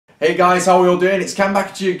Hey guys, how are we all doing? It's Cam back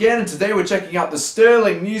at you again, and today we're checking out the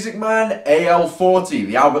Sterling Musicman AL40,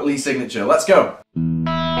 the Albert Lee signature. Let's go!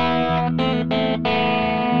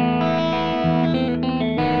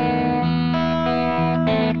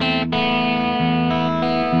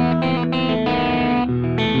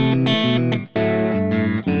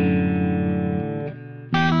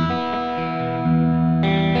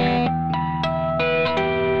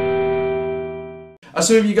 As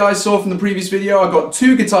some of you guys saw from the previous video, I got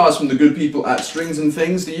two guitars from the good people at Strings and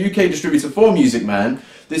Things, the UK distributor for Musicman.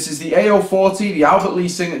 This is the AL40, the Albert Lee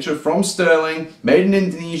signature from Sterling, made in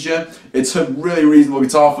Indonesia. It's a really reasonable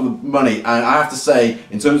guitar for the money, and I have to say,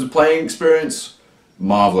 in terms of playing experience,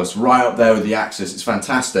 marvellous, right up there with the Axis. It's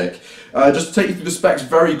fantastic. Just to take you through the specs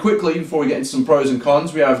very quickly before we get into some pros and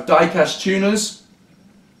cons, we have die-cast tuners,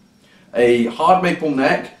 a hard maple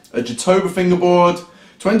neck, a Jatoba fingerboard,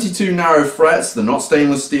 22 narrow frets, they're not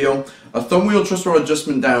stainless steel, a thumb wheel truss rod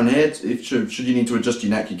adjustment down here, should you need to adjust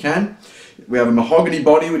your neck you can. We have a mahogany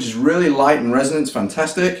body which is really light and resonant, it's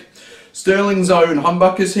fantastic. Sterling's own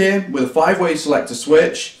humbuckers here with a 5-way selector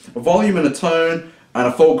switch, a volume and a tone, and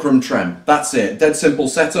a fulcrum trem. That's it, dead simple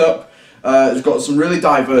setup. It's got some really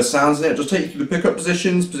diverse sounds in it. Just take you through the pickup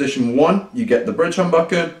positions. Position 1, you get the bridge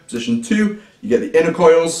humbucker. Position 2, you get the inner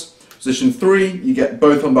coils. Position 3, you get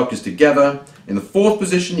both humbuckers together. In the 4th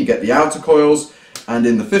position, you get the outer coils. And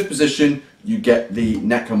in the 5th position, you get the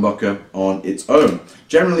neck humbucker on its own.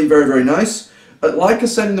 Generally very, very nice. Like I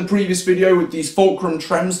said in the previous video with these fulcrum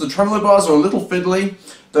trems, the tremolo bars are a little fiddly.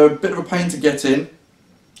 They're a bit of a pain to get in,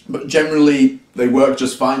 but generally they work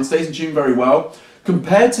just fine. Stays in tune very well.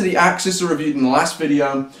 Compared to the Axis I reviewed in the last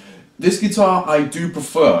video, this guitar I do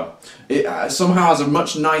prefer. It somehow has a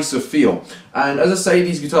much nicer feel. And as I say,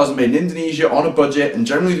 these guitars are made in Indonesia on a budget, and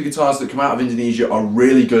generally the guitars that come out of Indonesia are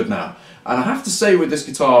really good now. And I have to say with this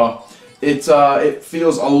guitar, it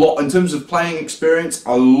feels a lot, in terms of playing experience,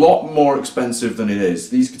 a lot more expensive than it is.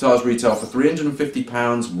 These guitars retail for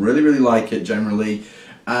 £350, really, really like it generally,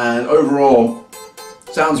 and overall,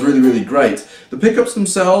 sounds really, really great. The pickups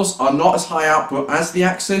themselves are not as high output as the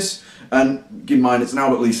Axis, and keep in mind it's an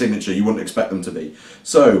Albert Lee signature, you wouldn't expect them to be.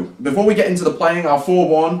 So, before we get into the playing, I'll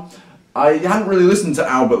forewarn, I hadn't really listened to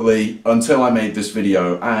Albert Lee until I made this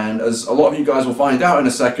video, and as a lot of you guys will find out in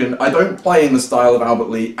a second, I don't play in the style of Albert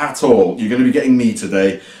Lee at all. You're going to be getting me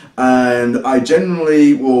today, and I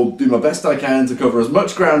generally will do my best I can to cover as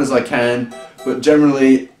much ground as I can, but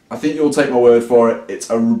generally, I think you'll take my word for it, it's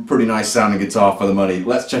a pretty nice sounding guitar for the money.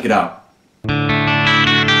 Let's check it out.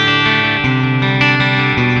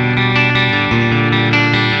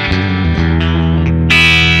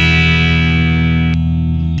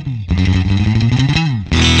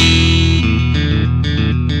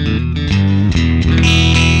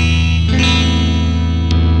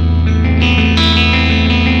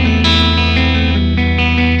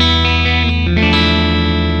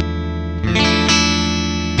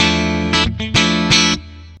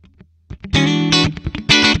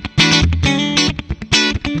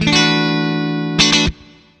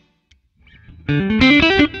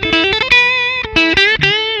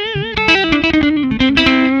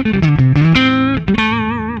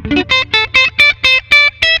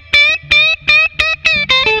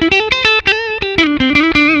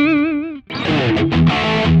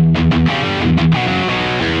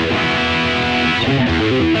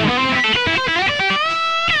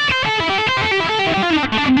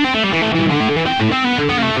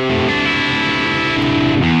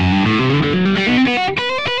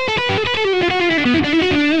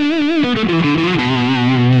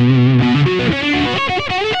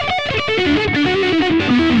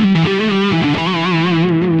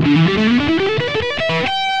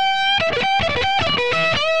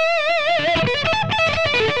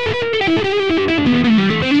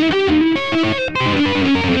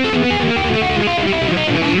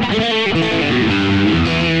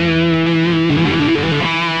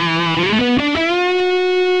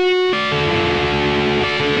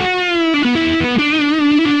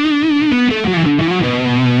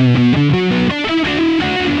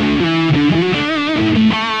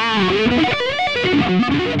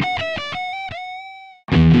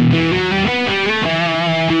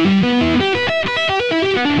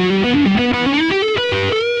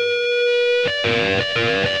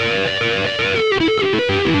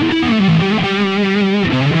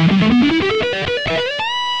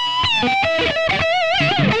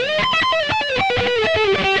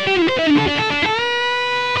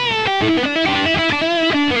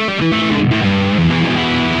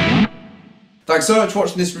 Thanks so much for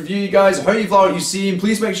watching this review, you guys. I hope you've liked what you've seen.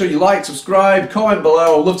 Please make sure you like, subscribe, comment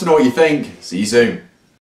below. I'd love to know what you think. See you soon.